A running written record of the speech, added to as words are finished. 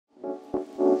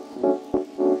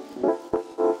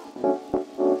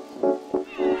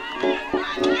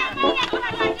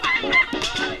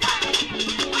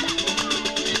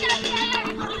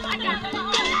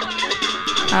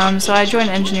So I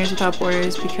joined Engineers Without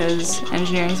Borders because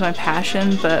engineering is my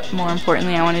passion, but more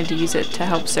importantly I wanted to use it to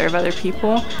help serve other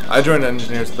people. I joined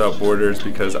Engineers Without Borders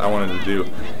because I wanted to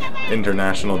do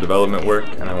international development work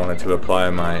and I wanted to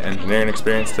apply my engineering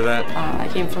experience to that. I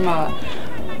came from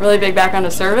a really big background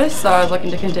of service, so I was looking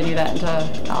to continue that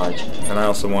into college. And I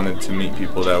also wanted to meet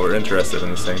people that were interested in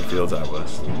the same fields I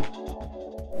was.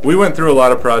 We went through a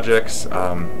lot of projects,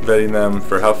 vetting them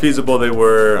for how feasible they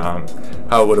were,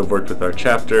 how it would have worked with our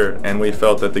chapter, and we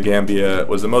felt that the Gambia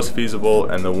was the most feasible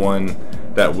and the one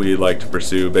that we liked to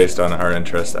pursue based on our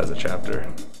interest as a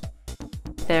chapter.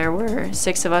 There were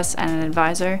 6 of us and an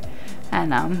advisor,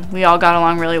 and we all got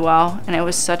along really well, and it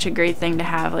was such a great thing to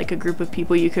have like a group of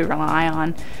people you could rely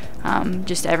on.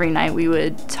 Just every night we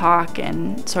would talk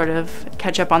and sort of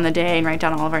catch up on the day and write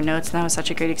down all of our notes, and that was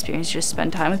such a great experience to just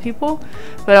spend time with people,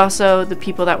 but also the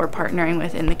people that we're partnering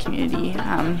with in the community.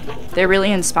 They're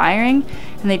really inspiring,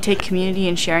 and they take community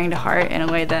and sharing to heart in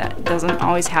a way that doesn't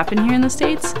always happen here in the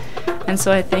States, and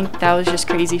so I think that was just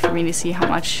crazy for me to see how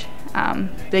much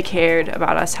they cared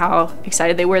about us, how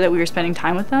excited they were that we were spending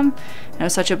time with them. And it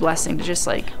was such a blessing to just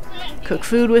like cook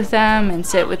food with them and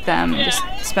sit with them and just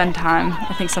spend time.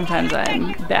 I think sometimes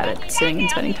I'm bad at sitting and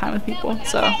spending time with people,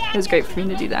 so it was great for me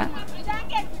to do that.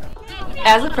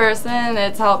 As a person,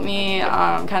 it's helped me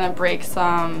kind of break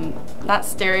some, not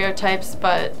stereotypes,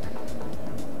 but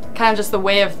kind of just the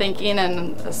way of thinking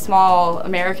in a small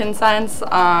American sense.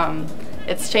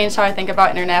 It's changed how I think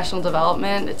about international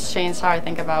development. It's changed how I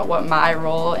think about what my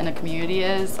role in a community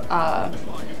is.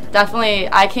 Definitely,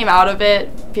 I came out of it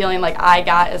feeling like I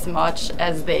got as much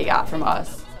as they got from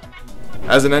us.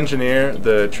 As an engineer,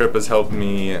 the trip has helped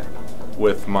me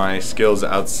with my skills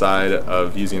outside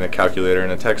of using a calculator in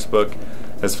a textbook,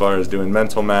 as far as doing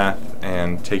mental math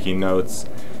and taking notes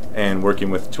and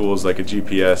working with tools like a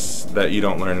GPS that you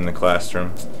don't learn in the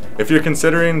classroom. If you're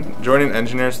considering joining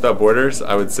Engineers Without Borders,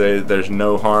 I would say there's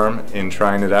no harm in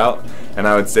trying it out, and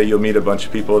I would say you'll meet a bunch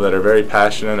of people that are very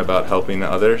passionate about helping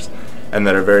others and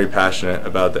that are very passionate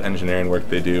about the engineering work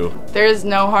they do. There's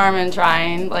no harm in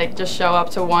trying, like just show up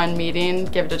to one meeting,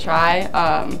 give it a try.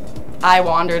 I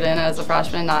wandered in as a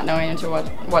freshman not knowing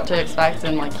what to expect,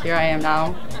 and like here I am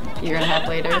now, a year and a half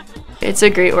later. It's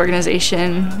a great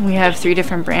organization. We have 3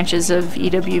 different branches of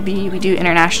EWB. We do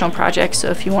international projects, so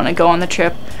if you want to go on the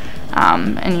trip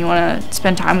and you want to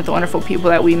spend time with the wonderful people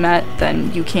that we met,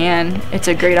 then you can. It's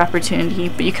a great opportunity,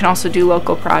 but you can also do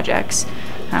local projects.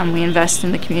 We invest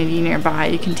in the community nearby.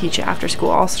 You can teach after school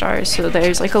all-stars, so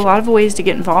there's like a lot of ways to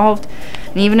get involved.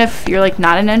 And even if you're like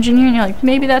not an engineer and you're like,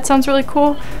 maybe that sounds really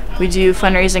cool, we do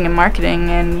fundraising and marketing,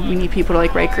 and we need people to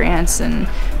like write grants and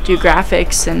do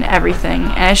graphics and everything.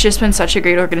 And it's just been such a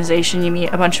great organization. You meet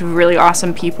a bunch of really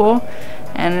awesome people,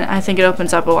 and I think it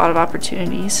opens up a lot of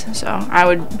opportunities. So I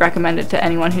would recommend it to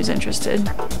anyone who's interested.